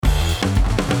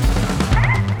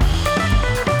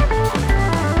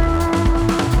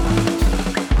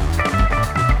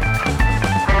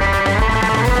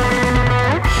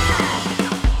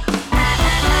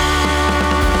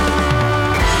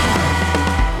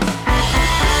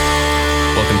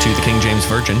Welcome to the King James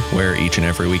Virgin, where each and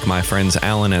every week my friends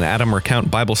Alan and Adam recount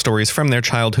Bible stories from their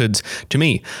childhoods to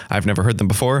me. I've never heard them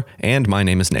before, and my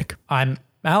name is Nick. I'm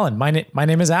Alan. My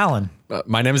name is Alan.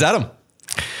 My name is Adam.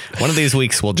 One of these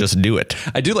weeks we'll just do it.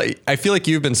 I feel like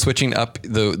you've been switching up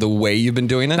the way you've been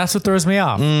doing it. That's what throws me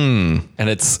off. And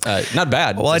it's not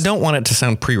bad. Well, I don't want it to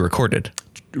sound pre-recorded.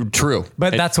 True.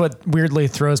 But that's what weirdly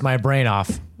throws my brain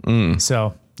off.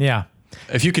 So, yeah.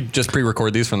 If you could just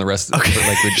pre-record these from the rest, like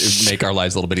it'd make our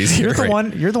lives a little bit easier.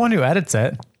 You're the one who edits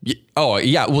it. Oh,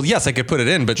 yeah. Well, yes, I could put it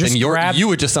in, but Just then you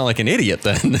would just sound like an idiot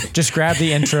then. Just grab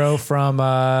the intro from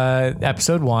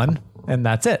episode 1, and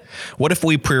that's it. What if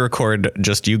we pre-record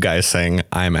just you guys saying,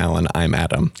 I'm Alan, I'm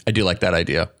Adam? I do like that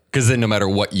idea. Because then no matter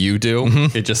what you do,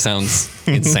 it just sounds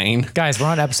insane. Guys, we're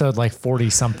on episode like 40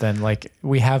 something. Like,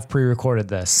 we have pre-recorded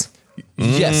this.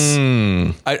 Yes.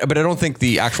 But I don't think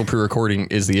the actual pre-recording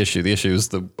is the issue. The issue is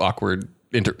the awkward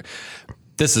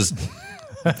This is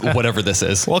whatever this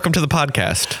is. Welcome to the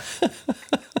podcast.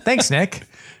 Thanks, Nick.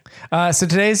 So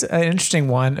today's an interesting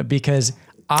one because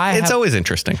It's always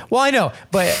interesting. Well, I know,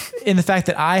 but in the fact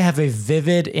that I have a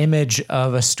vivid image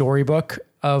of a storybook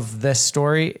of this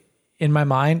story in my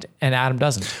mind, and Adam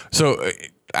doesn't. So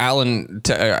Alan,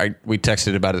 we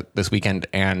texted about it this weekend,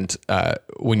 and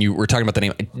when you were talking about the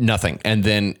name, nothing. And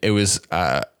then it was,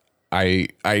 I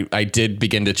did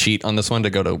begin to cheat on this one to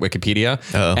go to Wikipedia,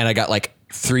 and I got like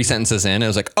 3 sentences in. And I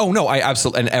was like, oh no, I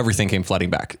absolutely, and everything came flooding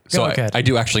back. So I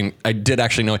did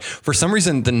actually know it. For some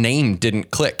reason, the name didn't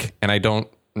click, and I don't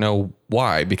know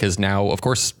why, because now, of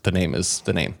course, the name is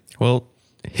the name. Well,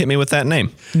 hit me with that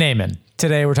name. Naaman.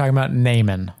 Today we're talking about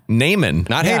Naaman. Naaman.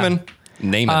 Not Yeah. Haman.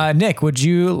 Naaman. Nick, would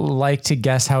you like to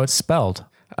guess how it's spelled?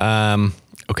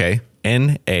 Okay.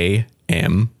 Naameon.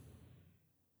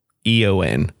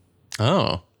 Oh,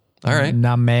 all right.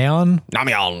 Naaman.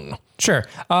 Naaman. Sure.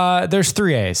 There's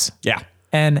 3 A's. Yeah.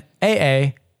 Naaman.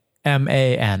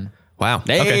 Wow.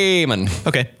 Okay. Naaman.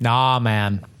 Okay.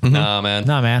 Naaman. Nah, man.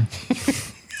 Naaman.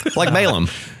 Like Balaam.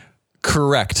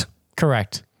 Correct.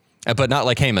 Correct. But not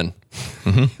like Haman.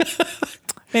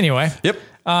 Anyway. Yep.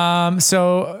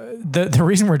 So the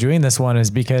reason we're doing this one is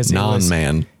because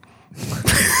Non-man.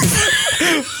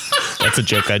 That's a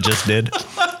joke I just did.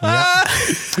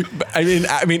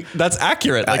 I mean, that's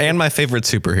accurate. Like, And my favorite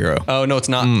superhero. oh no, it's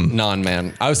not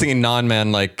non-man. I was thinking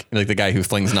non-man, like the guy who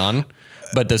flings non,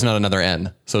 but there's not another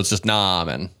N. So it's just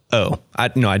nah-man. Oh,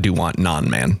 I do want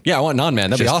non-man. Yeah, I want non-man.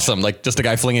 That'd be awesome. Like just a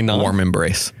guy flinging non. Warm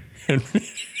embrace.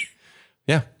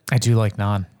 Yeah. I do like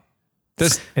naan.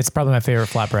 It's probably my favorite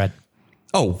flatbread.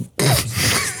 Oh,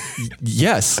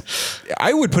 yes.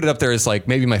 I would put it up there as like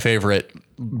maybe my favorite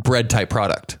bread type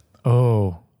product.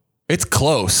 Oh, It's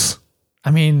close.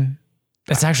 I mean,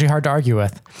 it's actually hard to argue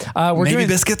with. Maybe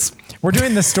biscuits. We're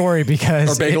doing this story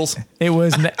because Or bagels.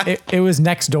 It was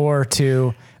next door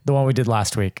to the one we did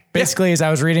last week. Basically, as I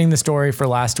was reading the story for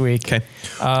last week, Okay.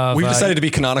 We've decided to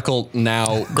be canonical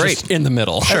now. Great. Just in the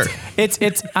middle. Sure.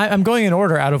 I'm going in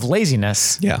order out of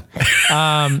laziness. Yeah.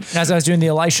 As I was doing the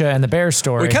Elisha and the bear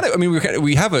story.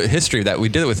 We have a history of that. We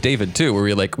did it with David too,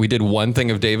 where we did one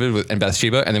thing of David and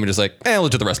Bathsheba, and then we're just like, we'll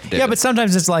do the rest of David. Yeah, but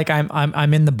sometimes it's like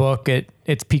I'm in the book.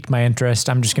 It's piqued my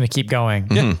interest. I'm just going to keep going.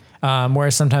 Yeah.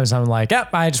 Whereas sometimes I'm like,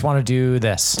 yep, I just want to do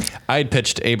this. I had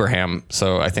pitched Abraham,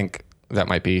 so I think that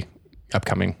might be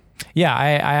upcoming. Yeah,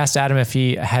 I asked Adam if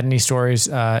he had any stories,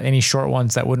 any short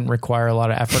ones that wouldn't require a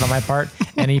lot of effort on my part,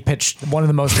 and he pitched one of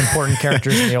the most important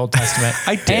characters in the Old Testament.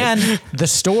 I did. And the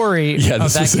story of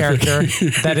that character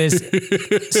that is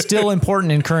still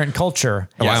important in current culture.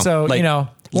 Wow. So, Like,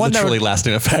 one that literally would,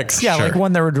 lasting effects. yeah, Sure. like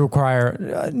one that would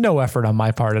require no effort on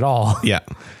my part at all. Yeah.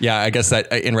 Yeah, I guess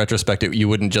that in retrospect, you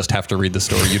wouldn't just have to read the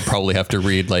story. You'd probably have to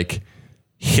read like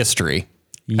history.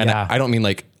 Yeah. And I don't mean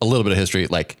like a little bit of history,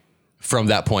 like from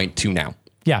that point to now.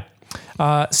 Yeah.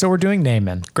 So we're doing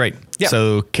Naaman. Great. Yeah.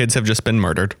 So kids have just been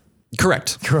murdered.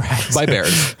 Correct. Correct. By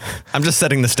bears. I'm just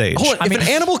setting the stage. Hold on. If an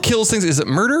animal kills things, is it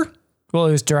murder? Well,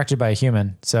 it was directed by a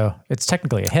human, so it's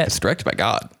technically a hit. It's directed by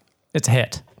God. It's a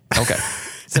hit. Okay.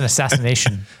 It's an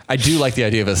assassination. I do like the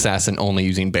idea of assassin only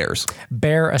using bears.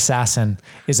 Bear Assassin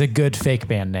is a good fake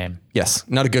band name. Yes.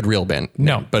 Not a good real band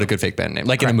No. name, but a good fake band name.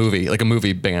 Like in a movie, like a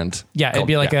movie band. Yeah, it'd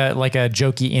be like yeah. a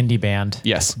jokey indie band.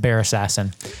 Yes. Bear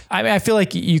Assassin. I feel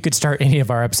like you could start any of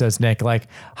our episodes, Nick, like,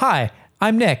 hi,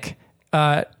 I'm Nick.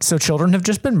 So children have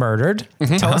just been murdered.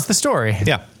 Tell us the story.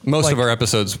 Yeah. Most of our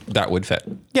episodes, that would fit.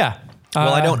 Yeah.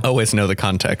 Well, I don't always know the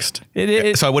context.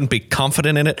 So I wouldn't be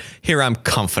confident in it. Here I'm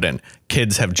confident.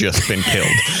 Kids have just been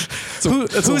killed.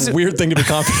 That's a weird thing to be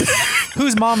confident.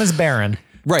 Whose mom is barren?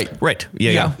 Right. Right.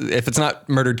 Yeah. If it's not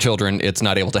murdered children, it's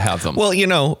not able to have them. Well,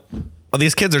 Well,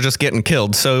 these kids are just getting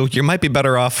killed, so you might be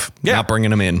better off not bringing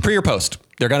them in. Pre or post,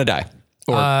 they're going to die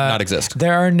or not exist.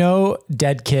 There are no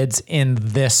dead kids in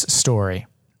this story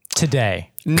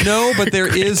today. No, but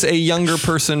there is a younger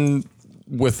person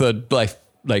with a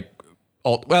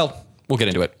well, we'll get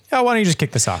into it. Oh, why don't you just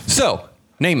kick this off? So,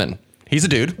 Naaman, he's a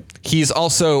dude. He's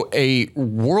also a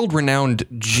world-renowned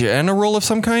general of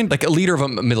some kind, like a leader of a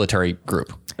military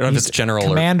group. I don't know if it's general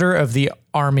commander of the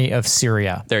army of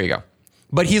Syria. There you go.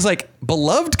 But he's like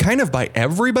beloved kind of by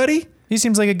everybody. He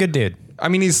seems like a good dude. I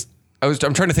mean, I'm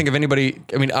trying to think of anybody.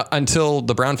 I mean, until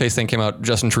the brown face thing came out,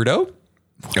 Justin Trudeau.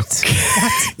 What?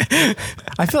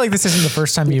 I feel like this isn't the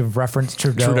first time you've referenced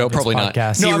Trudeau. Trudeau, probably not.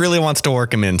 No, he really wants to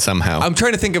work him in somehow. I'm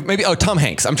trying to think of maybe Tom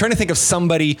Hanks. I'm trying to think of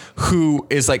somebody who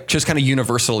is like just kind of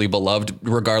universally beloved,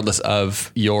 regardless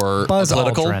of your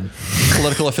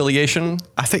political affiliation.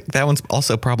 I think that one's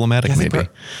also problematic. Maybe.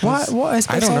 What is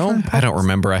I don't know. I don't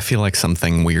remember. I feel like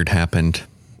something weird happened.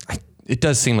 It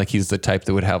does seem like he's the type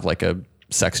that would have like a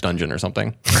sex dungeon or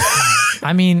something.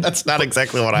 I mean, That's not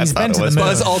exactly what I thought it been to was. the moon.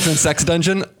 Buzz Aldrin Sex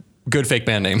Dungeon. Good fake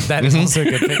band name. that is also a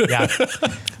good thing. Yeah,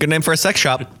 Good name for a sex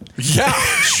shop. Yeah.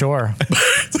 sure.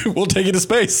 We'll take you to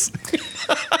space.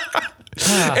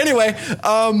 Anyway,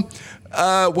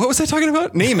 what was I talking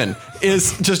about? Naaman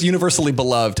is just universally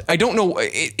beloved. I don't know.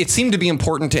 It seemed to be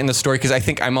important in the story because I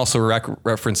think I'm also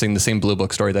referencing the same Blue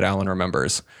Book story that Alan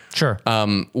remembers. Sure.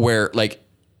 Where like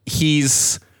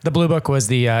he's... The Blue Book was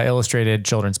the illustrated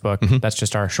children's book. That's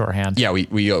just our shorthand. Yeah, we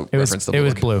referenced the Blue It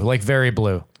was Book. blue, like very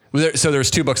blue. So there's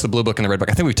two books, the Blue Book and the Red Book.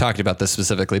 I think we've talked about this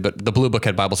specifically, but the Blue Book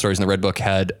had Bible stories and the Red Book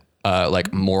had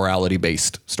like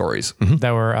morality-based stories.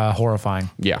 That were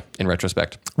horrifying. Yeah, in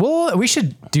retrospect. Well, we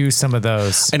should do some of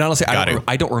those. And honestly,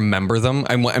 I don't remember them.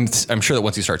 I'm sure that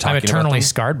once you start talking I'm about eternally them,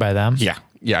 scarred by them. yeah,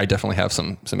 I definitely have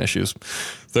some issues.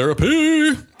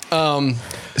 Therapy.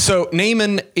 So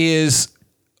Naaman is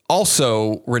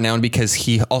also renowned because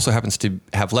he also happens to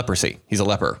have leprosy. He's a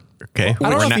leper. Okay. I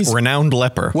don't know if he's- Renowned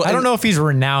leper. Well, I don't know if he's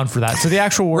renowned for that. So the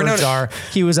actual words are,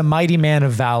 he was a mighty man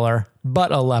of valor,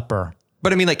 but a leper.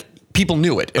 But I mean, like, people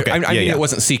knew it. Okay. I mean, Yeah. it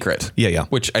wasn't secret. Yeah.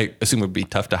 Which I assume would be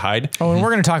tough to hide. Oh, and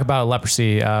we're going to talk about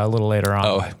leprosy a little later on.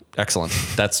 Oh, excellent.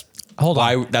 That's Hold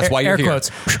on. That's why you're air here.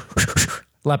 quotes.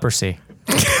 Leprosy.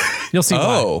 You'll see why.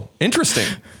 Oh, interesting.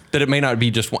 That it may not be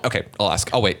just one. Okay, I'll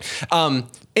ask. I'll wait.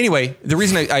 Anyway, the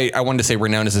reason I wanted to say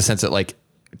renowned is the sense that, like,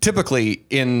 typically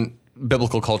in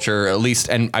biblical culture, at least,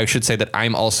 and I should say that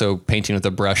I'm also painting with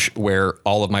a brush where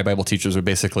all of my Bible teachers would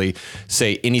basically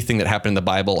say anything that happened in the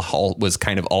Bible was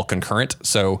kind of all concurrent.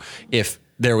 So if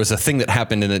there was a thing that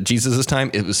happened in Jesus'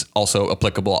 time, it was also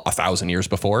applicable 1,000 years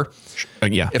before.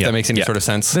 If that makes any sort of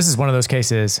sense. This is one of those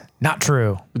cases, not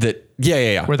true,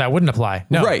 Yeah. where that wouldn't apply.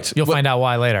 No, Right. You'll find out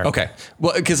why later. Okay.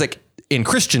 Well, because like in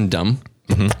Christendom,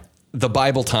 the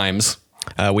Bible times.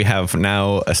 We have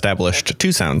now established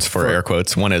two sounds for air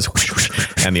quotes. One is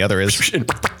and the other is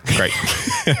great.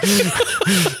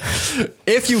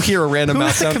 If you hear a random Who mouth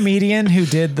was the sound, comedian who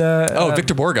did the...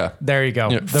 Victor Borga. There you go.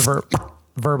 Yeah. The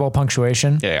verbal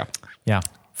punctuation. Yeah.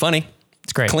 Funny.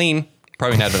 It's great. Clean.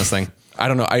 Probably an Adventist thing. I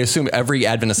don't know. I assume every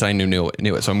Adventist I knew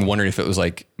it. So I'm wondering if it was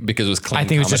like because it was clean. I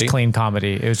think it was comedy. just clean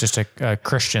comedy. It was just a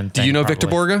Christian thing. Do you know probably. Victor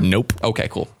Borga? Nope. Okay,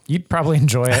 cool. You'd probably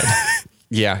enjoy it.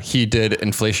 Yeah, he did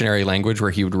inflationary language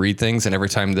where he would read things, and every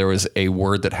time there was a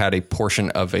word that had a portion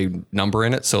of a number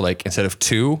in it, so like instead of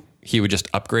 2, he would just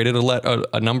upgrade it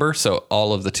a number, so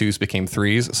all of the 2s became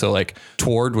 3s. So like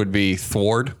toward would be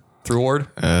thward.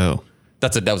 Oh.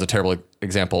 That was a terrible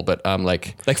example, but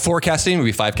like forecasting would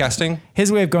be 5-casting.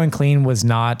 His way of going clean was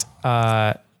not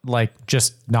like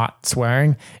just not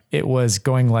swearing. It was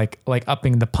going like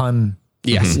upping the pun.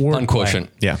 Yes, wordplay.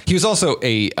 unquotient. Yeah. He was also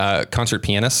a concert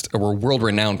pianist, or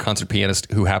world-renowned concert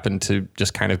pianist who happened to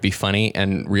just kind of be funny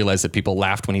and realized that people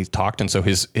laughed when he talked. And so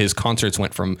his concerts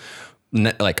went from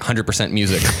like 100%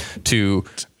 music to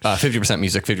 50%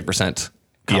 music, 50%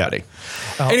 comedy.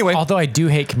 Anyway. Although I do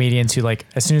hate comedians who like,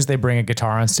 as soon as they bring a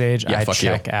guitar on stage, I fuck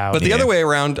check you. out. But the other way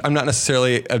around, I'm not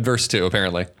necessarily adverse to,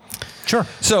 apparently. Sure.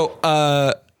 So,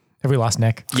 Have we lost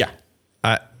Nick? yeah.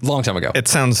 Long time ago. It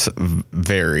sounds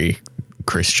very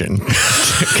Christian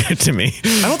to me.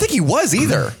 I don't think he was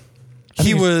either.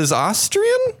 He was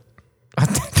Austrian?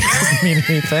 Doesn't mean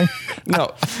anything.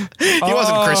 No. He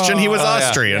wasn't Christian. He was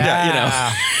Austrian. Yeah, you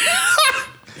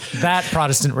know. That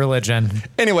Protestant religion.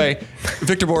 Anyway,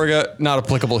 Victor Borga, not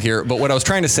applicable here. But what I was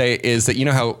trying to say is that you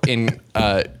know how in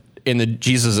the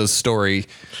Jesus' story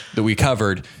that we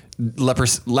covered,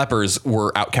 lepers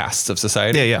were outcasts of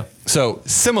society. Yeah. So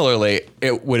similarly,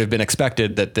 it would have been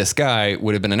expected that this guy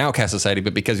would have been an outcast of society,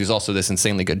 but because he was also this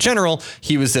insanely good general,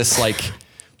 he was this like.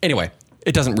 Anyway,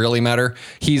 It doesn't really matter.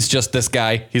 He's just this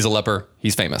guy. He's a leper.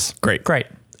 He's famous. Great.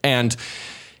 And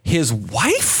his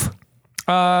wife,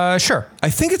 Sure. I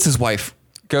think it's his wife,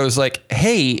 goes like,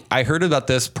 hey, I heard about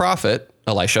this prophet,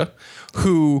 Elisha,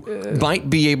 who might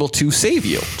be able to save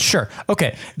you. Sure.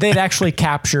 Okay. They'd actually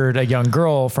captured a young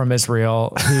girl from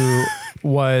Israel who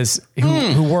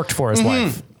who worked for his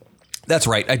wife. That's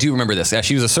right. I do remember this. Yeah,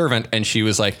 she was a servant, and she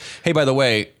was like, hey, by the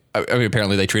way, I mean,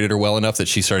 apparently they treated her well enough that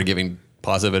she started giving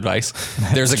positive advice.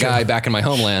 There's a guy back in my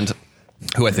homeland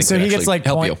who I think So could he gets actually like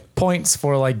help you. points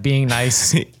for like being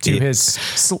nice to his,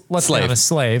 let's be honest,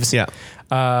 slaves. Yeah.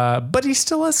 But he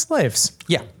still has slaves.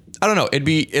 Yeah. I don't know.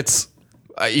 It's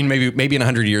maybe in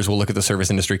 100 years, we'll look at the service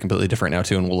industry completely different now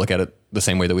too. And we'll look at it the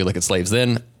same way that we look at slaves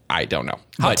then. I don't know.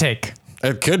 Hot take.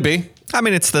 It could be. I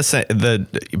mean, it's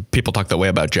the people talk that way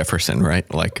about Jefferson,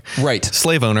 right? Like, Right.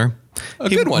 slave owner.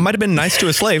 He good one. might have been nice to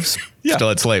his slaves. Yeah. Still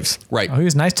had slaves. Right. Oh, he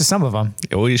was nice to some of them.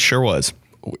 Oh, he sure was.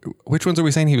 Which ones are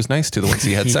we saying he was nice to? The ones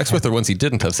he had sex with or ones he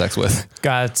didn't have sex with?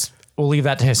 God, we'll leave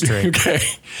that to history. Okay.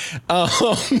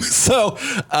 So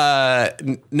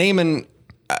Naaman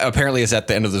apparently is at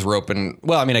the end of this rope. And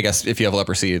well, I mean, I guess if you have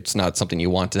leprosy, it's not something you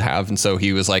want to have. And so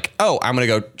he was like, oh, I'm going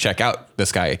to go check out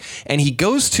this guy. And he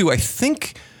goes to, I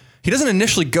think he doesn't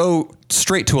initially go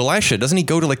straight to Elisha. Doesn't he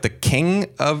go to like the king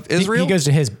of Israel? He goes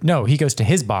to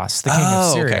his boss, the king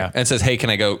of Syria. Okay. And says, hey, can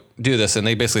I go do this? And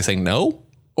they basically say no.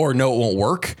 Or no, it won't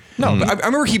work. No, but I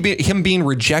remember him being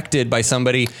rejected by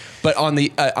somebody, but on the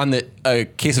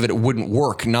case of it, it wouldn't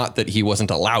work. Not that he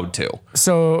wasn't allowed to.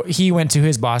 So he went to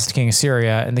his boss, the king of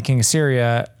Syria, and the king of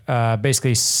Syria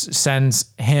basically sends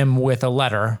him with a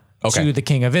letter to the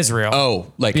king of Israel.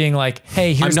 Oh, like being like,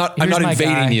 hey, here's I'm here's not my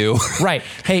invading guy. you. Right.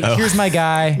 Hey, here's my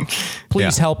guy.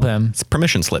 Please help him. It's a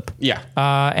permission slip. Yeah.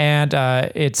 And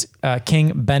it's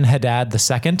King Ben-Hadad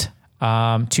II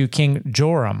to King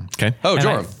Joram. Okay. Oh, And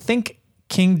Joram. I think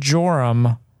King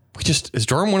Joram. Is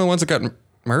Joram one of the ones that got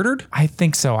murdered I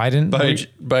think so. I didn't.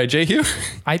 by Jehu?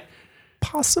 I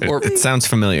possibly. It sounds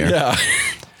familiar. Yeah.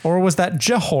 Or was that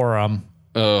Jehoram?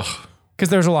 Ugh. Because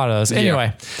there's a lot of those.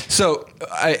 Anyway, So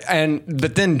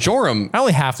but then Joram. I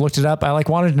only half looked it up. I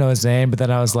wanted to know his name, but then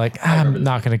I was like, I'm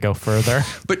not going to go further.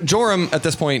 But Joram at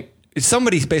this point,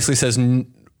 somebody basically says,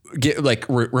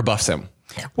 rebuffs him.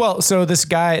 Well, so this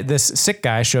sick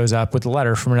guy shows up with a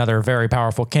letter from another very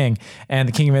powerful king, and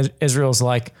the king of Israel's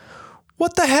like,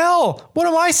 what the hell? What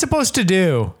am I supposed to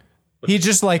do? He's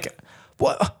just like,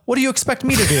 what do you expect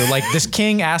me to do? Like, this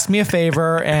king asked me a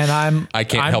favor, and I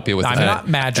can't help you with I'm that. not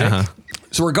magic.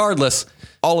 So regardless,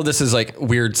 all of this is like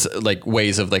weird, like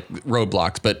ways of like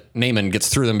roadblocks, but Naaman gets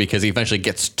through them because he eventually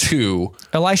gets to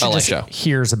Elisha just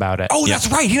hears about it. Oh, that's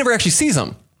right. He never actually sees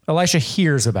him. Elisha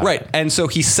hears about Right. it. And so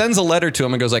he sends a letter to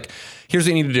him and goes like, here's what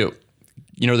you need to do.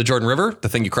 You know, the Jordan River, the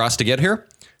thing you cross to get here,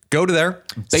 go to there,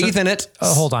 bathe in it.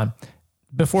 Hold on.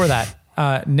 Before that,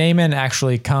 Naaman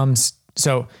actually comes.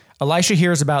 So Elisha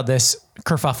hears about this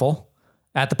kerfuffle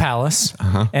at the palace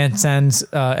and sends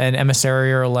an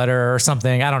emissary or a letter or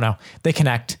something. I don't know. They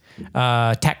connect,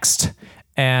 text.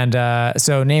 And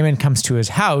so Naaman comes to his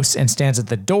house and stands at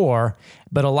the door,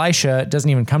 but Elisha doesn't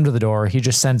even come to the door. He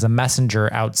just sends a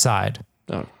messenger outside.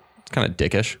 Oh, it's kind of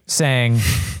dickish. Saying,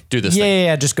 do this yeah, thing.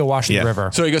 yeah, just go wash in the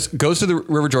river. So he goes to the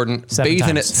River Jordan, bathe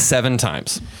in it 7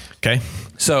 times. Okay.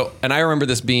 So, and I remember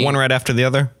this being... One right after the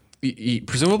other?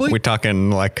 Presumably? We're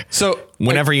talking like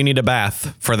whenever you need a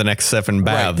bath for the next 7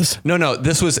 baths. Right. No,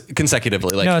 this was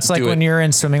consecutively. Like, no, it's like when you're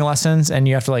in swimming lessons and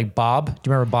you have to like bob. Do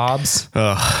you remember bobs?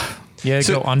 Yeah,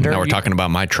 go under. Now we're talking about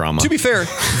my trauma. To be fair,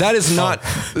 that is not,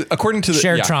 according to the...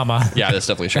 shared trauma. Yeah, that's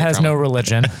definitely shared trauma. It has no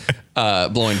religion.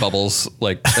 Blowing bubbles,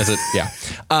 like, as it...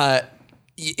 Yeah.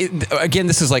 Again,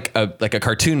 this is like a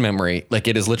cartoon memory. Like,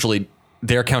 it is literally...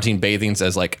 They're counting bathings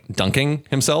as like dunking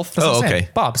himself. Oh, okay.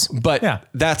 Bobs. But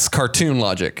that's cartoon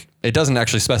logic. It doesn't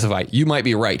actually specify. You might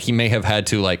be right. He may have had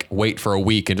to like wait for a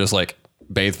week and just like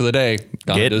bathe for the day.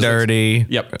 Get dirty.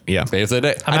 Yep. Yeah. Bathe for the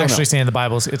day. I'm actually saying the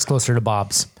Bible, it's closer to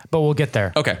Bob's, but we'll get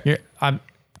there. Okay. I'm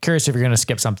curious if you're going to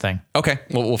skip something. Okay.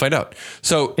 Well, we'll find out.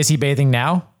 So is he bathing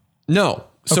now? No.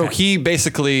 So he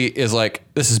basically is like,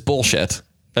 this is bullshit.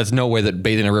 There's no way that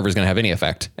bathing in a river is going to have any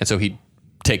effect. And so he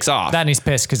takes off. That and he's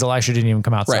pissed because Elisha didn't even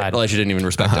come outside. Right. Elisha didn't even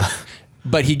respect it.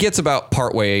 But he gets about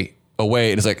partway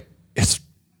away and is like, it's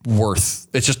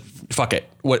just fuck it.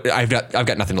 What I've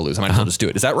got nothing to lose. I might as well just do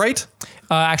it. Is that right?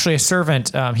 Actually, a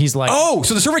servant, he's like, oh,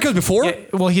 so the servant comes before? Yeah,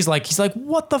 well, he's like,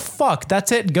 what the fuck?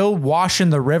 That's it. Go wash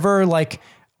in the river. Like,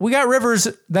 we got rivers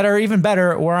that are even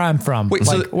better where I'm from. Wait,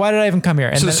 like, why did I even come here?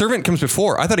 And so the servant comes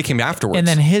before. I thought he came afterwards. And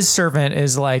then his servant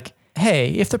is like, hey,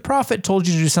 if the prophet told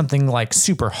you to do something like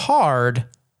super hard,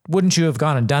 wouldn't you have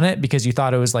gone and done it because you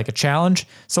thought it was like a challenge?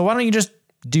 So why don't you just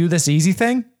do this easy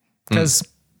thing? Because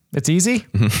it's easy.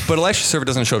 But Elisha's servant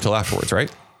doesn't show up till afterwards,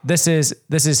 right? This is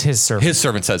his servant. His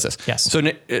servant says this. Yes. So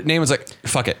Naaman's like,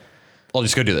 fuck it. I'll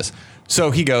just go do this.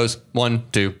 So he goes 1,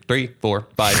 2, 3, 4,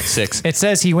 5, 6. It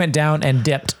says he went down and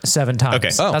dipped 7 times. Okay.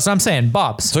 Oh. That's what I'm saying.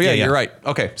 Bobs. So yeah, you're right.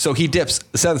 Okay. So he dips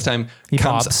the 7th time. He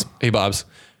bobs. He bobs.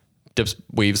 Dips,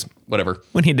 weaves, whatever.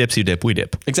 When he dips, you dip, we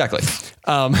dip. Exactly.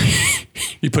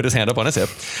 He put his hand up on his hip.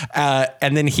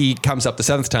 And then he comes up the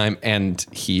 7th time and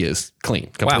he is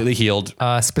clean, completely healed.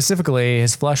 Specifically,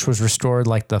 his flesh was restored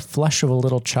like the flesh of a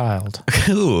little child.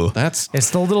 Ooh. It's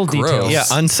the little gross. details. Yeah,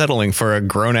 unsettling for a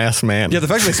grown-ass man. Yeah, the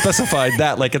fact that they specified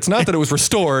that, like, it's not that it was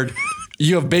restored.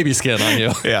 You have baby skin on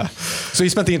you. Yeah. So he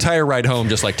spent the entire ride home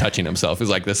just like touching himself. He's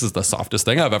like, this is the softest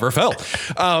thing I've ever felt.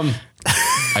 I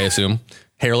assume.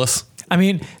 Hairless. I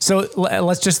mean, so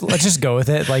let's just go with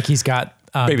it. Like he's got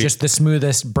just the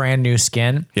smoothest brand new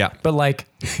skin. Yeah. But like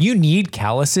you need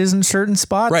calluses in certain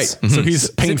spots. Right. So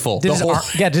he's painful.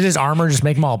 Did his armor just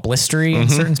make him all blistery in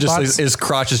certain Just spots? his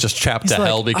crotch is just chapped to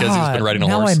hell because he's been riding a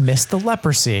now horse. I missed the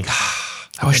leprosy.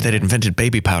 I wish they'd invented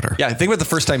baby powder. Yeah, think about the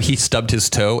first time he stubbed his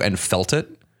toe and felt it.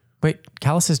 Wait,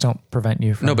 calluses don't prevent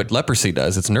you from... No, but leprosy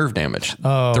does. It's nerve damage.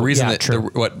 Oh, the reason yeah, that true.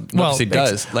 what leprosy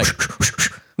does, like,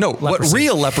 no, what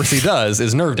real leprosy does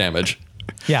is nerve damage.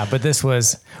 Yeah, but this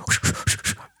was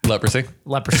Leprosy.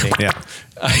 Yeah.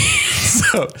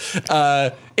 So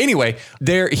anyway,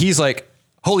 he's like,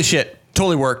 holy shit,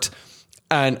 totally worked.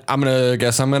 And I'm going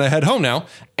to head home now.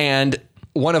 And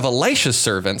one of Elisha's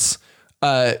servants,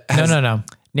 No.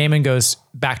 Naaman goes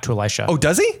back to Elisha. Oh,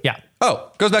 does he? Yeah.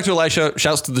 Oh, goes back to Elisha,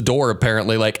 shouts to the door,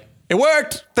 apparently, like, it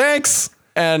worked. Thanks.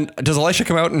 And does Elisha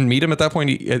come out and meet him at that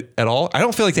point at all? I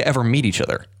don't feel like they ever meet each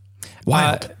other.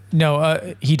 Wild.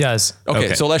 No, he does.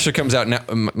 Okay. So Elisha comes out now.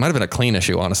 Might have been a clean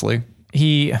issue, honestly.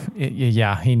 He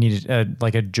needed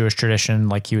like a Jewish tradition,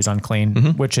 like he was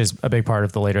unclean, which is a big part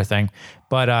of the later thing.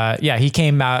 But he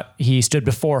came out, he stood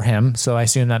before him. So I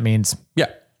assume that means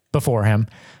before him.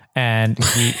 And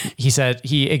he said,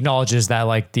 he acknowledges that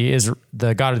like the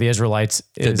God of the Israelites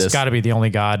is got to be the only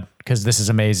God because this is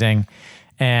amazing.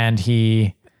 And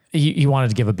he wanted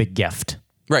to give a big gift.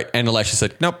 Right. And Elisha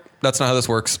said, nope, that's not how this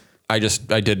works. I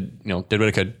did what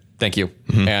I could. Thank you.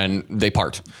 And they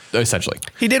part, essentially.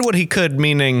 He did what he could,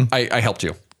 meaning I helped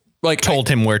you. Like told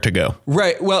him where to go.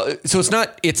 Right. Well, so it's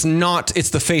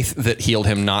the faith that healed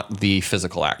him, not the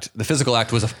physical act. The physical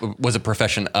act was a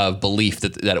profession of belief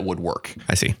that it would work.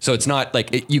 I see. So it's not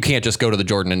like you can't just go to the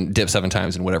Jordan and dip 7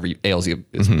 times and whatever ails you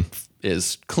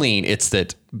is clean. It's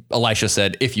that Elisha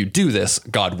said, if you do this,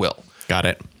 God will. Got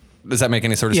it. Does that make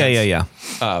any sort of sense?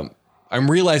 Yeah. I'm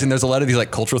realizing there's a lot of these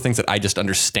like cultural things that I just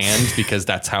understand because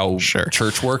that's how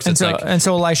church works. And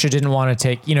so Elisha didn't want to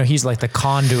take, he's like the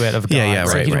conduit of God.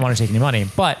 So he didn't want to take any money.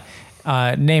 But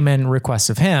Naaman requests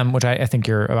of him, which I think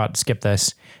you're about to skip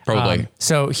this. Probably.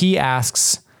 So he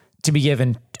asks to be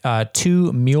given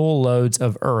 2 mule loads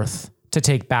of earth to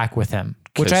take back with him.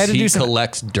 Which I had to do some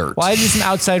collects dirt. Well, I had to do some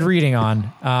outside reading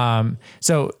on.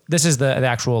 So this is the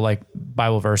actual like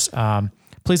Bible verse.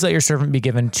 Please let your servant be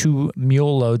given 2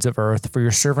 mule loads of earth, for your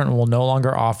servant will no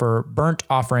longer offer burnt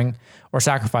offering or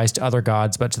sacrifice to other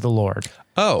gods, but to the Lord.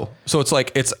 Oh, so it's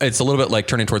like it's a little bit like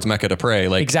turning towards Mecca to pray.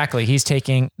 Like exactly, he's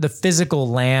taking the physical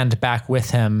land back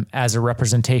with him as a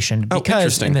representation.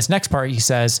 Because in this next part, he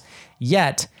says,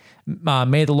 "Yet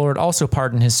may the Lord also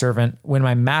pardon his servant when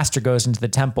my master goes into the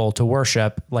temple to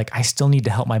worship. Like I still need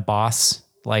to help my boss."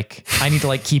 Like I need to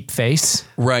like keep face.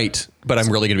 Right. But I'm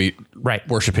really going to be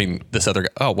worshiping this other guy.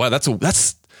 Oh, wow. That's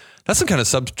some kind of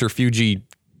subterfuge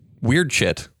weird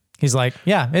shit. He's like,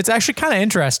 yeah, it's actually kind of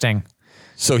interesting.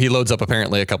 So he loads up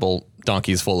apparently a couple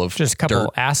donkeys full of just a couple dirt.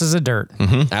 Asses of dirt.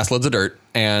 Ass loads of dirt.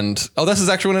 And this is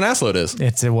actually what an ass load is.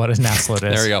 It's what an ass load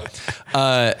is. There you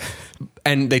go.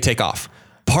 And they take off.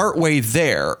 Partway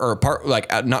there, or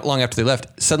not long after they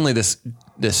left, suddenly this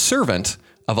servant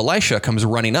of Elisha comes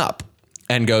running up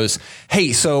and goes,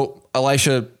 hey, so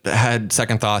Elisha had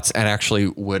second thoughts and actually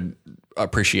would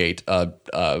appreciate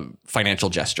a financial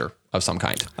gesture of some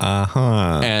kind.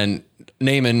 And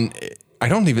Naaman,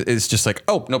 it's just like,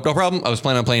 oh, no problem. I was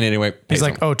planning on playing it anyway. He's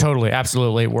like, oh, totally.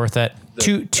 Absolutely. Worth it.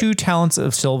 Two talents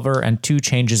of silver and 2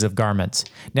 changes of garments.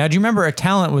 Now, do you remember a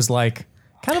talent was like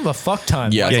kind of a fuck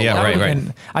ton? Yeah, like, right.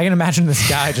 And I can imagine this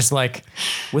guy just like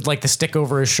with like the stick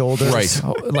over his shoulders,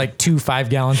 like 2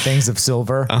 5-gallon things of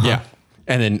silver. Yeah.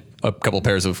 And then a couple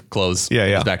pairs of clothes on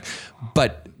his back.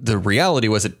 But the reality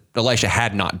was that Elisha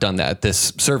had not done that.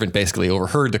 This servant basically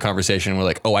overheard the conversation and was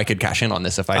like, oh, I could cash in on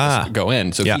this if I just go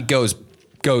in. So he goes,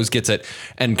 gets it,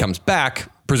 and comes back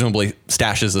presumably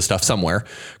stashes the stuff somewhere,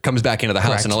 comes back into the house,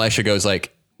 Correct. and Elisha goes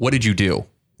like, "What did you do?"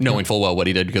 Knowing full well what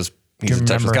he did, because he's in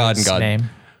touch with God, and God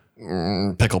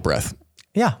name? pickle breath.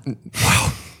 Yeah.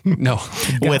 No,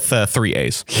 With 3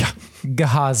 A's.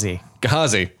 Gehazi.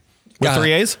 Gehazi. With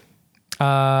 3 A's?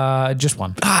 Just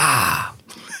one. I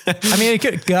mean, it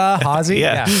could Gehazi.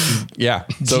 Yeah. Yeah.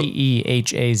 So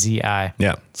Gehazi.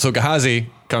 Yeah. so Gehazi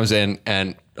comes in,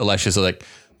 and Elisha's like,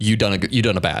 "You done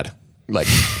a bad. Like,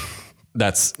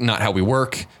 that's not how we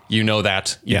work. You know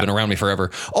that. You've been around me forever."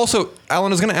 Also,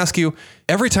 Alan, I was going to ask you,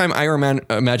 every time I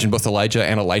imagine both Elijah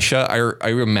and Elisha, I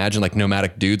imagine like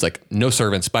nomadic dudes, like no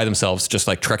servants, by themselves, just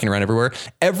like trekking around everywhere.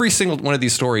 Every single one of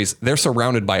these stories, they're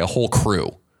surrounded by a whole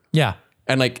crew. Yeah.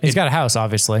 And like, He's got a house,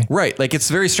 obviously. right. Like, it's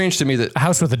very strange to me that, A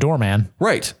house with a doorman.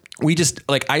 right. We just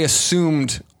like, I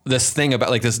assumed this thing about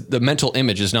like this, the mental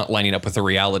image is not lining up with the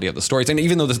reality of the stories. And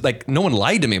even though this, like, no one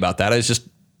lied to me about that,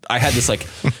 I had this like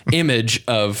image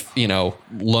of,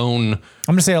 lone. I'm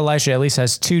going to say Elisha at least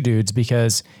has 2 dudes,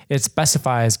 because it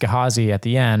specifies Gehazi at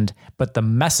the end, but the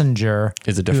messenger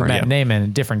Is a different- who met Naaman, a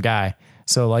different guy.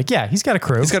 So like, yeah, he's got a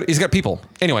crew. He's got people.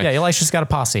 Anyway. Yeah, Elisha's got a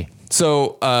posse.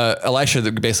 So Elisha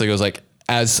basically goes like,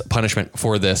 as punishment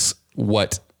for this,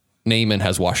 what Naaman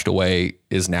has washed away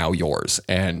is now yours.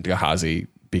 And Gehazi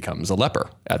becomes a leper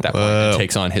at that point and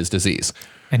takes on his disease.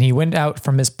 And he went out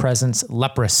from his presence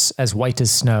leprous, as white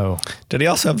as snow. Did he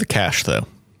also have the cash, though?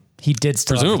 He did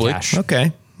still Presumably. have the cash.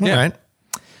 Okay. All Yeah.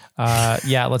 right.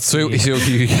 Yeah, let's So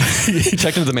see. he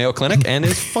checked into the Mayo Clinic and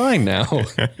is fine now.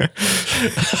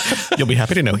 You'll be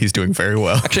happy to know he's doing very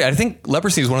well. Actually, I think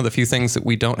leprosy is one of the few things that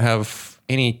we don't have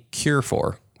any cure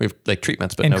for. We have like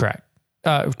treatments, but Incorrect.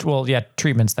 Well, yeah,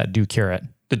 treatments that do cure it.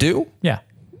 To do? Yeah.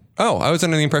 Oh, I was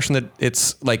under the impression that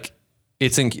it's like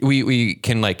we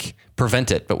can like prevent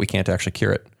it, but we can't actually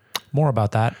cure it. More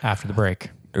about that after the break.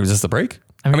 Was this the break?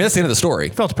 I mean, that's the end of the story.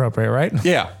 Felt appropriate, right?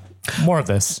 Yeah. More of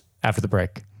this after the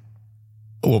break.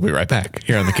 We'll be right back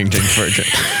here on the King James Version.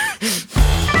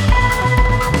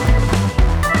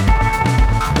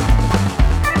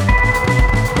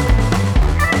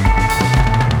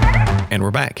 And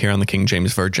we're back here on the King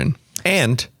James Version.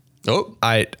 And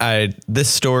this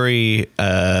story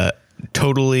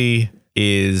totally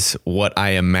is what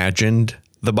I imagined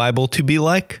the Bible to be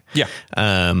like. Yeah.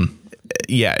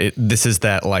 This is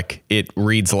that, like, it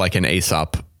reads like an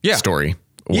Aesop story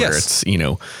where it's,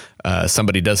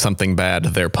 somebody does something bad,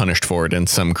 they're punished for it in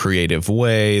some creative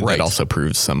way that also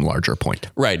proves some larger point.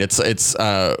 Right. It's is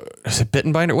it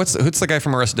Bitten Binder? Who's the guy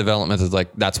from Arrested Development that's like,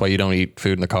 that's why you don't eat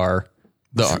food in the car?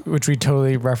 Which we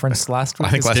totally referenced last week.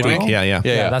 I think last week. Yeah.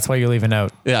 Yeah, that's why you leave a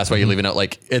note. Yeah, that's why you leave a note.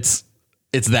 Like it's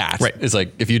that. Right. It's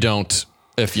like if you go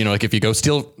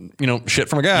steal, shit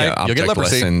from a guy, you'll get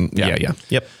leprosy.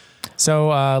 Yep. So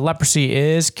leprosy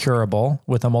is curable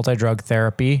with a multi-drug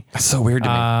therapy. That's so weird to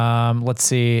me. Let's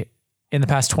see. In the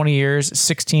past 20 years,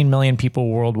 16 million people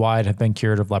worldwide have been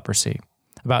cured of leprosy.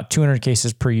 About 200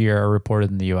 cases per year are reported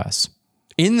in the U.S.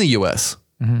 In the U.S.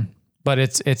 But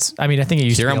it's. I mean, I think it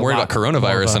used to be I'm a worried lot about more of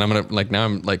coronavirus, a- and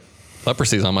I'm like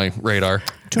leprosy's on my radar.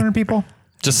 200 people.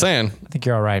 Just saying. I think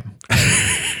you're all right.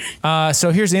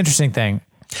 So here's the interesting thing.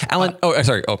 Alan.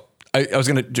 Sorry. I was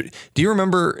going to, do you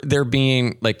remember there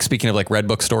being, like, speaking of like red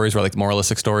book stories or like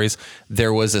moralistic stories,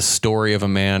 there was a story of a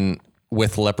man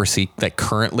with leprosy that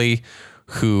currently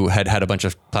who had a bunch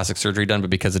of plastic surgery done, but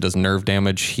because it does nerve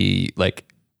damage, he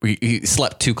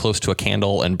slept too close to a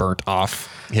candle and burnt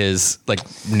off his like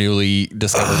newly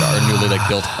discovered or newly like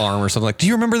built arm or something. Like, do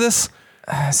you remember this?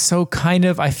 So kind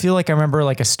of, I feel like I remember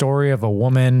like a story of a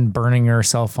woman burning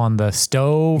herself on the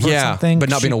stove or something. but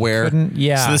not being aware.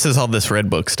 Yeah. So this is all this red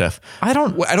book stuff. I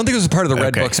don't think it was a part of the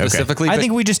red book specifically. I but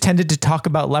think we just tended to talk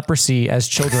about leprosy as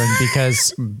children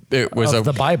because it was of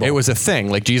the Bible. It was a thing.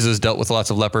 Like Jesus dealt with lots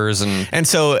of lepers And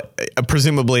so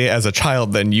presumably as a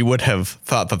child, then you would have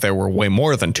thought that there were way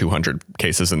more than 200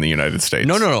 cases in the United States.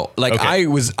 No. Like Okay.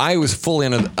 I was fully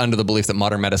under the belief that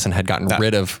modern medicine had gotten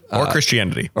rid of or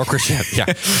Christianity. Yeah.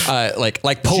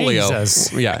 Like polio.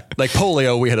 Jesus. Yeah. Like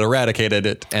polio, we had eradicated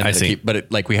it. And I see.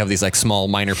 But we have these like small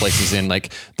minor places in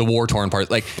like the war torn parts.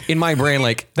 Like in my brain,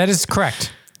 like, that is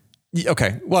correct.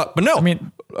 okay. Well, but no, I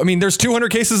mean, there's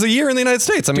 200 cases a year in the United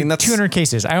States. I mean, that's 200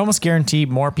 cases. I almost guarantee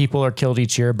more people are killed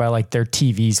each year by like their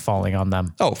TVs falling on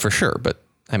them. Oh, for sure. But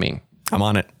I mean, I'm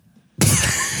on it.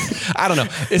 I don't know.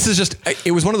 This is just,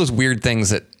 it was one of those weird things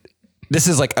that this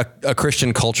is like a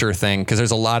Christian culture thing. Cause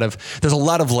there's a lot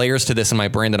of layers to this in my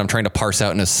brain that I'm trying to parse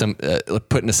out in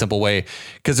put in a simple way.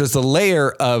 Cause there's the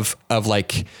layer of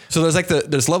like, so there's like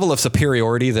there's level of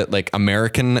superiority that like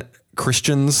American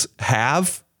Christians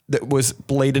have that was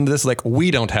laid into this. Like,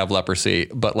 we don't have leprosy,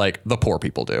 but like the poor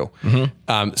people do.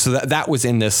 So that was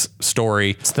in this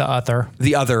story. It's the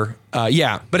other.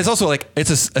 Yeah. But it's also like, it's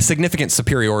a significant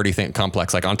superiority thing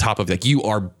complex, like on top of like, you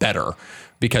are better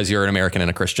because you're an American and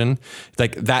a Christian.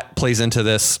 Like that plays into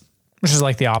this. Which is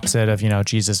like the opposite of,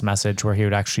 Jesus' message where he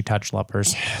would actually touch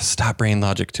lepers. Stop bringing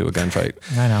logic to a gunfight.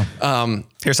 I know.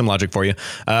 Here's some logic for you.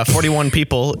 41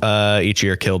 people each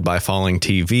year killed by falling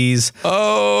TVs.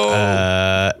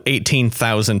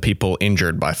 18,000 people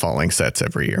injured by falling sets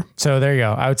every year. So there you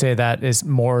go. I would say that is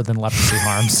more than leprosy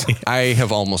harms. I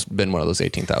have almost been one of those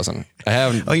 18,000. I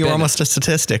haven't. Oh, you're almost a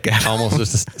statistic. Almost a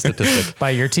statistic.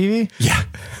 By your TV? Yeah.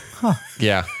 Huh.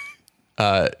 Yeah.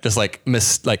 Just like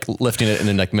lifting it and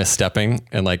then like misstepping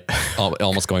and like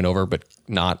almost going over, but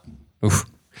not. Oof.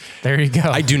 There you go.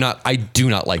 I do not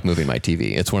like moving my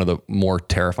TV. It's one of the more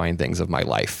terrifying things of my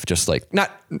life. Just like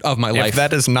not of my life.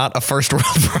 That is not a first world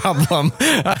problem.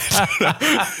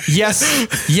 Yes,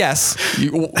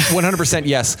 100%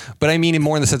 yes. But I mean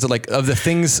more in the sense of like of the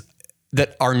things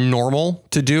that are normal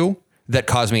to do that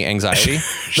cause me anxiety.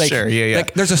 Like, sure. Yeah.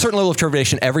 Like there's a certain level of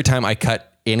trepidation every time I cut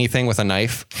anything with a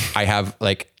knife. I have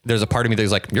like, there's a part of me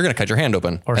that's like, you're going to cut your hand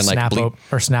open or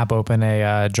snap open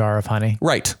a jar of honey.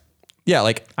 Right. Yeah.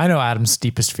 Like I know Adam's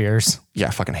deepest fears. Yeah.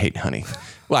 I fucking hate honey.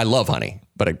 Well, I love honey,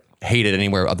 but I hate it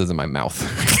anywhere other than my mouth.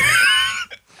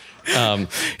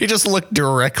 He just looked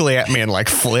directly at me and like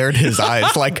flared his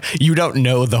eyes like you don't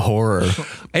know the horror.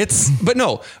 But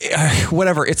no,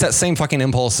 whatever. It's that same fucking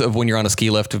impulse of when you're on a ski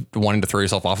lift wanting to throw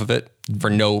yourself off of it for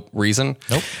no reason.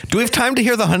 Nope. Do we have time to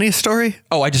hear the honey story?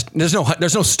 Oh, there's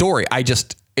no story.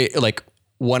 Like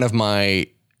one of my,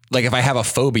 like if I have a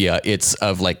phobia, it's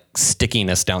of like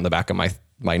stickiness down the back of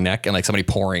my neck and like somebody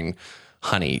pouring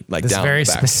honey like this down very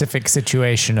the back. Specific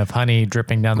situation of honey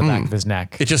dripping down the back of his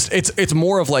neck. It's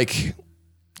more of like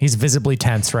he's visibly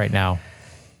tense right now.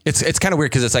 It's kind of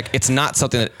weird because it's like it's not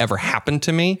something that ever happened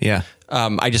to me. Yeah.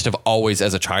 I just have always,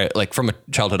 as a child, like from a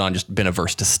childhood on, just been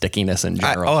averse to stickiness in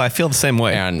general. I feel the same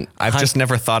way. And I've just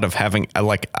never thought of having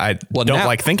like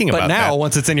like thinking about that. But now,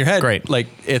 once it's in your head, great. Like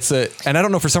and I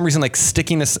don't know, for some reason, like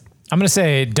stickiness. I'm gonna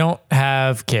say don't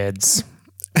have kids.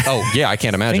 Oh yeah, I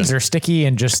can't imagine. Things are sticky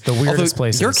in just the weirdest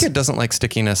places. Your kid doesn't like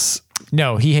stickiness.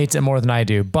 No, he hates it more than I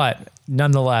do. But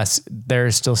nonetheless,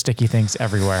 there's still sticky things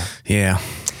everywhere. Yeah.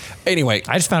 Anyway,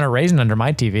 I just found a raisin under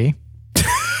my TV.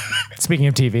 Speaking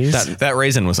of TVs, that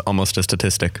raisin was almost a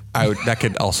statistic. That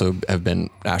could also have been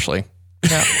Ashley.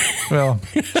 Yeah. Well,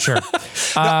 sure.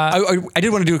 I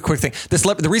did want to do a quick thing.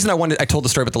 The reason I told the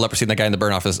story about the leprosy and the guy in the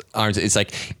burn off his arms is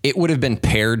like it would have been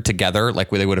paired together,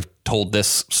 like where they would have told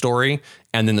this story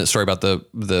and then the story about the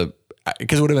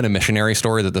because it would have been a missionary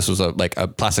story that this was a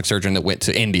plastic surgeon that went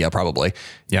to India probably.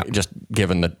 Yeah. Just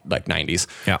given the like 90s.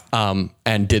 Yeah.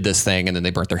 And did this thing and then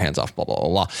they burnt their hands off. Blah blah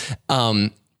blah blah.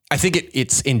 I think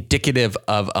it's indicative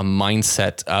of a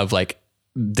mindset of like.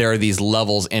 There are these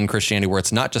levels in Christianity where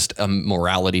it's not just a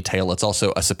morality tale, it's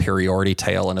also a superiority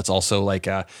tale, and it's also like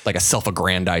a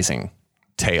self-aggrandizing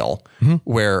tale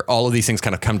where all of these things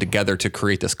kind of come together to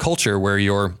create this culture where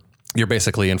you're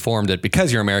basically informed that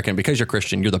because you're American, because you're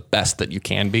Christian, you're the best that you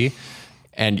can be.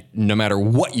 And no matter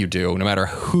what you do, no matter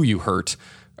who you hurt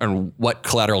and what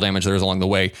collateral damage there is along the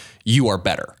way, you are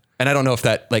better. And I don't know if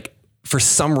that, like, for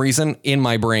some reason in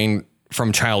my brain,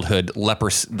 from childhood,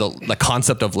 leprosy, the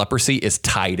concept of leprosy is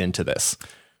tied into this.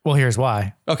 Well, here's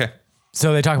why. Okay.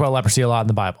 So they talk about leprosy a lot in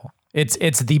the Bible. It's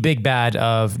the big bad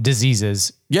of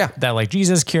diseases. Yeah. That like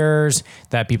Jesus cures,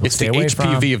 that people stay away from. It's the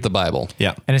HPV of the Bible.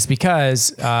 Yeah. And it's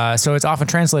because, so it's often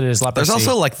translated as leprosy. There's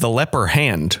also like the leper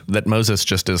hand that Moses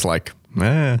just is like,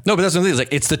 eh. No, but that's what it is.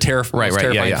 Like, it's the terrifying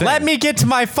yeah. thing. Let me get to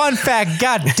my fun fact.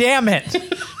 God damn it.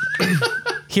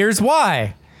 Here's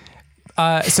why.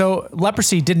 So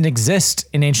leprosy didn't exist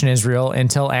in ancient Israel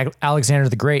until Alexander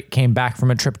the Great came back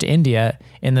from a trip to India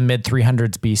in the mid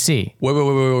 300s BC.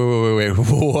 Wait.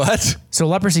 What? So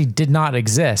leprosy did not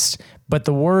exist, but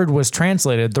the word was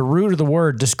translated. The root of the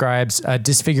word describes a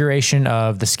disfiguration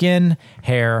of the skin,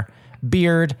 hair,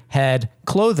 beard, head,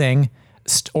 clothing,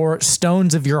 or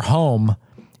stones of your home.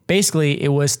 Basically, it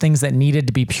was things that needed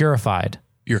to be purified.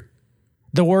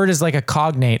 The word is like a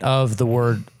cognate of the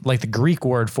word, like the Greek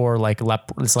word for like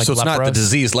it's like so it's lepros. not the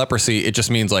disease leprosy. It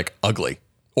just means like ugly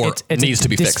or it's needs to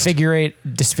be fixed.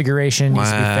 Disfiguration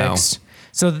needs to be fixed.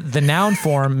 So the noun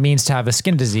form means to have a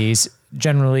skin disease,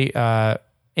 generally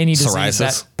any disease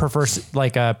Psoriasis.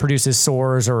 that produces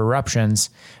sores or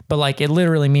eruptions. But like it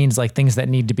literally means like things that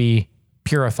need to be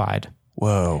purified.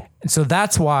 Whoa. And so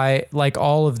that's why like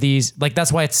all of these, like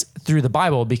that's why it's through the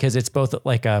Bible, because it's both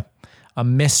like a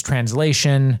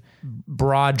mistranslation,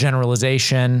 broad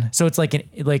generalization. So it's like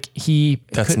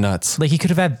That's nuts. Like he could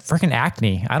have had freaking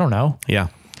acne. I don't know. Yeah.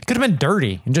 He could have been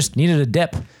dirty and just needed a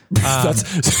dip.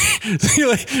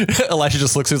 Elisha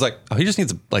just looks. He's like, oh, he just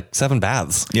needs like 7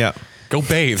 baths. Yeah. Go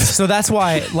bathe. So that's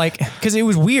why, like, because it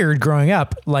was weird growing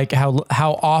up, like how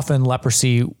often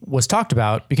leprosy was talked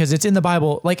about, because it's in the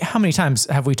Bible. Like, how many times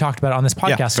have we talked about it on this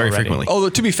podcast very already? frequently. Although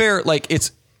to be fair, like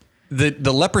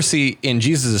the leprosy in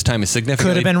Jesus' time is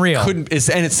significantly Could have been real. and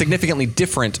it's significantly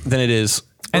different than it is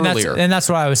earlier. And that's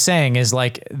what I was saying is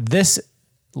like this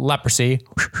leprosy,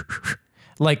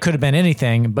 like could have been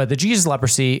anything, but the Jesus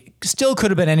leprosy still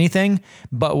could have been anything,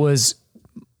 but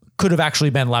could have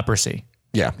actually been leprosy.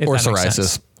 Yeah, or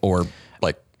psoriasis, or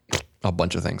like a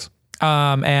bunch of things.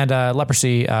 And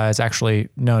leprosy is actually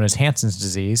known as Hansen's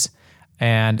disease,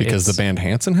 and because the band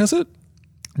Hansen has it.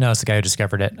 No, it's the guy who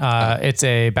discovered it. It's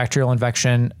a bacterial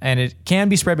infection, and it can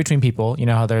be spread between people. You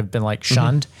know how they've been like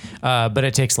shunned, but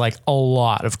it takes like a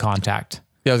lot of contact.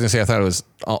 Yeah, I was gonna say I thought it was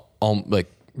like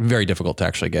very difficult to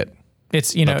actually get.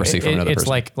 It's leprosy from another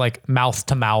person. like mouth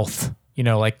to mouth.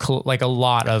 Like a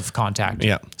lot of contact.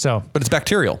 Yeah. So, but it's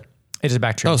bacterial. It is a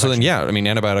bacterial. Oh, so then yeah, I mean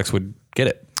antibiotics would get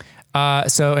it.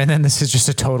 And then this is just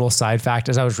a total side fact.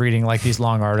 As I was reading like these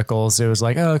long articles, it was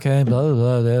like, oh, okay, blah,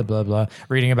 blah, blah, blah, blah.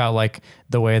 Reading about like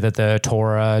the way that the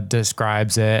Torah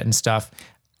describes it and stuff.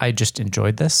 I just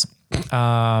enjoyed this. There's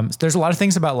a lot of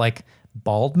things about like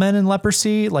bald men and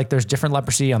leprosy. Like there's different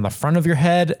leprosy on the front of your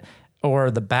head or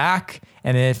the back.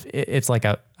 And if it's like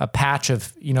a patch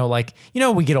of,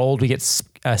 we get old, we get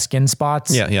skin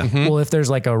spots. Yeah. Yeah. Well, if there's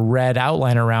like a red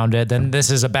outline around it, then this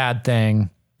is a bad thing.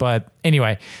 But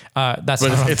anyway, that's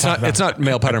but it's not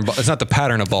male pattern. It's not the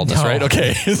pattern of baldness, no. Right?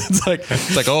 Okay. it's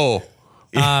like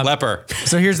leper.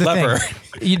 So here's the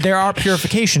thing. There are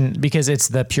purification because it's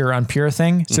the pure unpure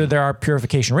thing. So there are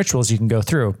purification rituals you can go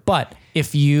through. But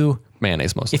if you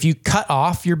mayonnaise mostly, if you cut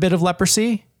off your bit of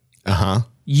leprosy,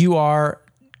 you are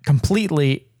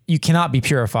you cannot be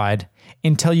purified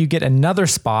until you get another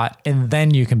spot, and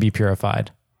then you can be purified.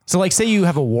 So like say you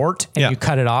have a wart and you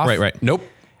cut it off. Right. Nope.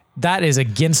 That is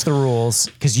against the rules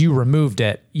because you removed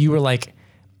it. You were like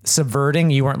subverting.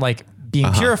 You weren't like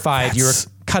being purified. You were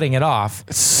cutting it off.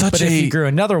 But if you grew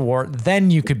another wart,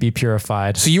 then you could be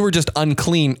purified. So you were just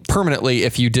unclean permanently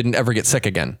if you didn't ever get sick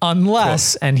again.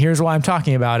 Unless, and here's why I'm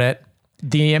talking about it,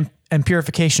 the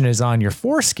impurification is on your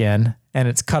foreskin and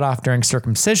it's cut off during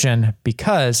circumcision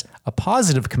because a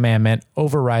positive commandment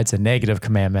overrides a negative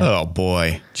commandment. Oh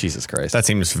boy. Jesus Christ. That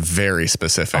seems very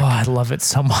specific. Oh, I love it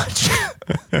so much.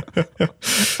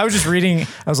 I was just reading.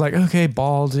 I was like, okay,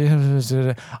 bald.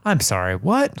 I'm sorry.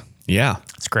 What? Yeah.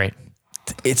 It's great.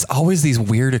 It's always these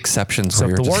weird exceptions. So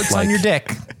where if the you're wart's on your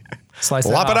dick, slice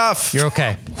lop it off. You're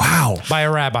okay. Wow. By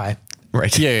a rabbi.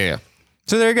 Right. Yeah.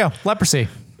 So there you go. Leprosy.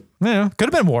 Could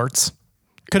have been warts.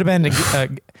 Could have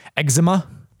been eczema.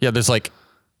 Yeah, there's like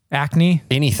acne.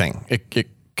 Anything.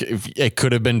 It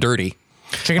could have been dirty.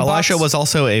 Elisha was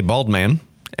also a bald man,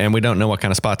 and we don't know what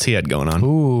kind of spots he had going on.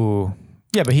 Ooh.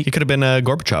 Yeah, but he could have been a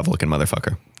Gorbachev looking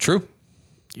motherfucker. True.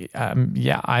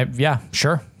 Yeah,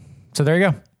 sure. So there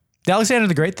you go. The Alexander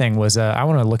the Great thing was, I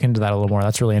want to look into that a little more.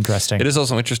 That's really interesting. It is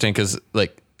also interesting because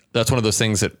like, that's one of those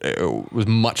things that was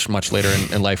much, much later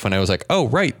in life when I was like, oh,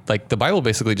 right. Like the Bible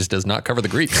basically just does not cover the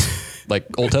Greeks. Like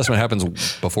Old Testament happens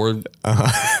before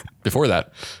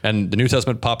that. And the New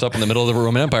Testament pops up in the middle of the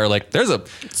Roman Empire. Like there's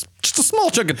just a small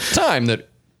chunk of time that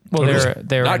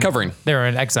they're not covering. They're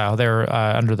in exile. They're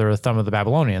under the thumb of the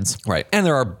Babylonians. Right. And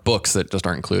there are books that just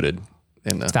aren't included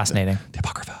in it's fascinating. The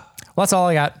Apocrypha. Well, that's all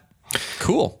I got.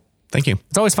 Cool. Thank you.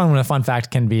 It's always fun when a fun fact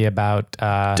can be about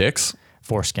dicks,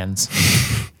 foreskins.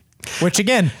 Which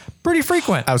again, pretty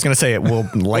frequent. I was going to say it will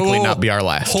likely not be our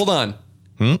last. Hold on.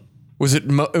 Was it?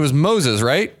 It was Moses,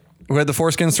 right? Who had the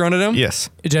foreskins thrown at him? Yes.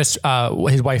 It just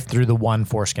his wife threw the one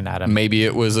foreskin at him. Maybe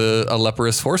it was a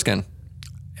leprous foreskin,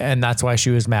 and that's why she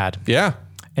was mad. Yeah.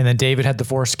 And then David had the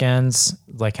foreskins.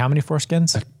 Like how many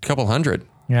foreskins? A couple hundred.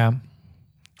 Yeah.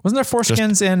 Wasn't there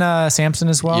foreskins in Samson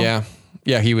as well? Yeah.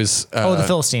 Yeah. He was. The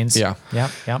Philistines. Yeah.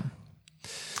 Yep.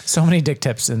 So many dick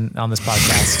tips on this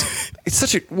podcast.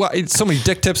 It's so many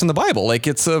dick tips in the Bible. Like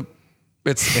it's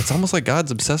almost like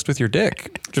God's obsessed with your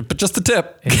dick, but just the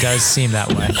tip. It does seem that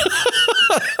way.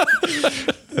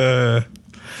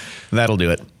 That'll do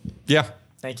it. Yeah.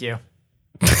 Thank you.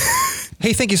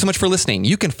 Hey, thank you so much for listening.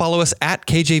 You can follow us at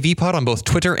KJVPod on both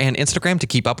Twitter and Instagram to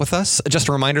keep up with us. Just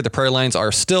a reminder, the prayer lines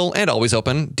are still and always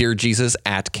open. Dear Jesus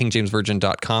at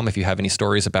kingjamesvirgin.com if you have any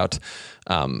stories about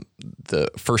the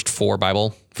first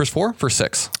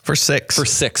six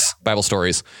Bible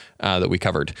stories that we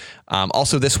covered.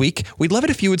 Also this week, we'd love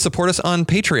it if you would support us on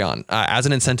Patreon. As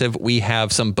an incentive, we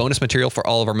have some bonus material for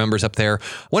all of our members up there,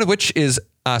 one of which is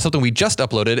something we just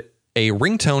uploaded, a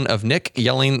ringtone of Nick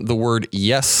yelling the word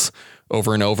yes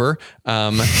over and over.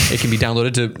 It can be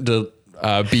downloaded to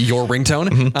be your ringtone.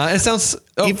 Mm-hmm. It sounds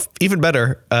even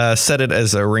better. Set it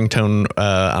as a ringtone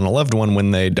on a loved one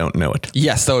when they don't know it.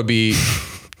 Yes, that would be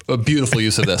a beautiful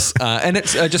use of this. And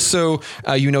it's just so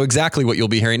you know exactly what you'll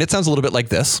be hearing. It sounds a little bit like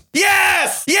this.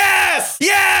 Yes! Yes!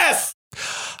 Yes!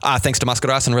 Thanks to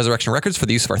Mascaras and Resurrection Records for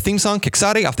the use of our theme song,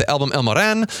 Kixari, off the album El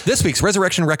Moran. This week's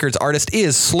Resurrection Records artist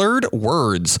is Slurred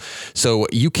Words. So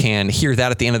you can hear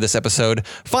that at the end of this episode.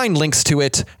 Find links to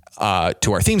it,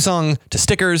 to our theme song, to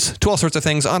stickers, to all sorts of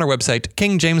things on our website,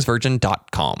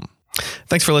 kingjamesvirgin.com.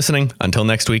 Thanks for listening. Until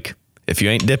next week, if you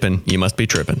ain't dipping, you must be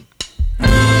tripping.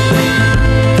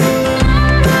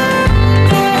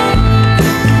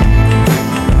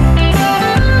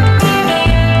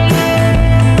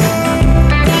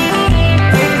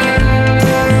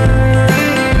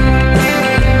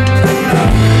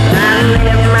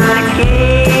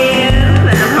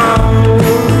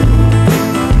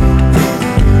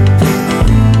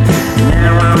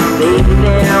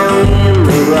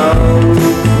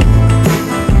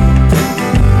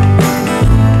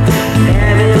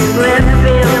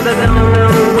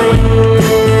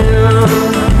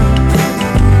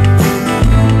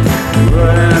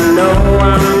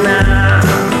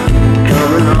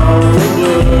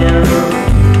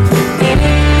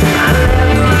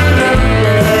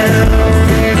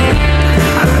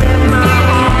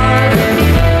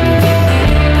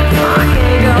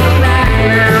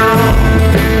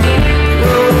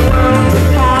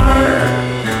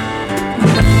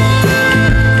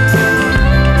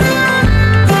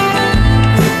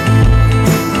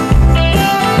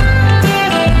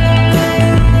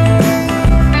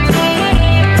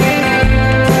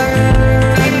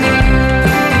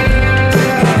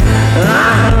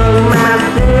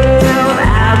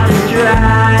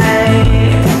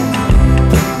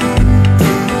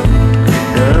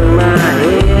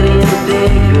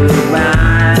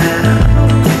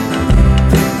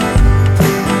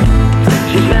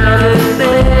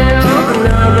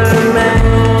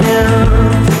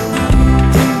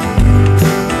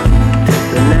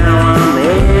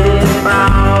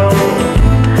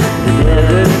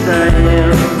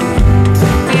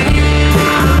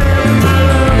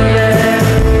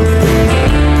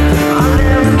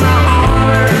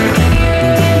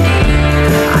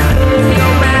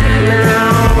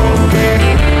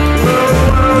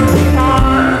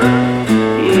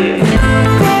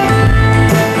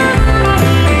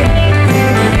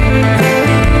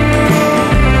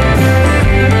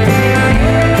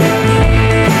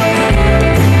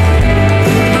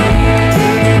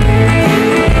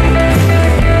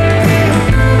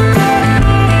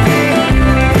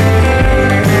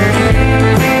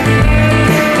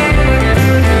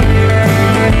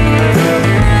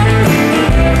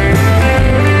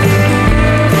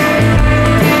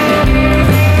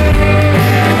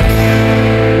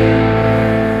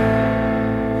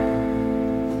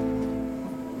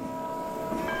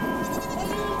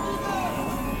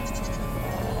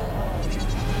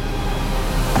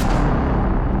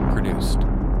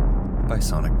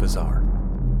 Sonic Bazaar.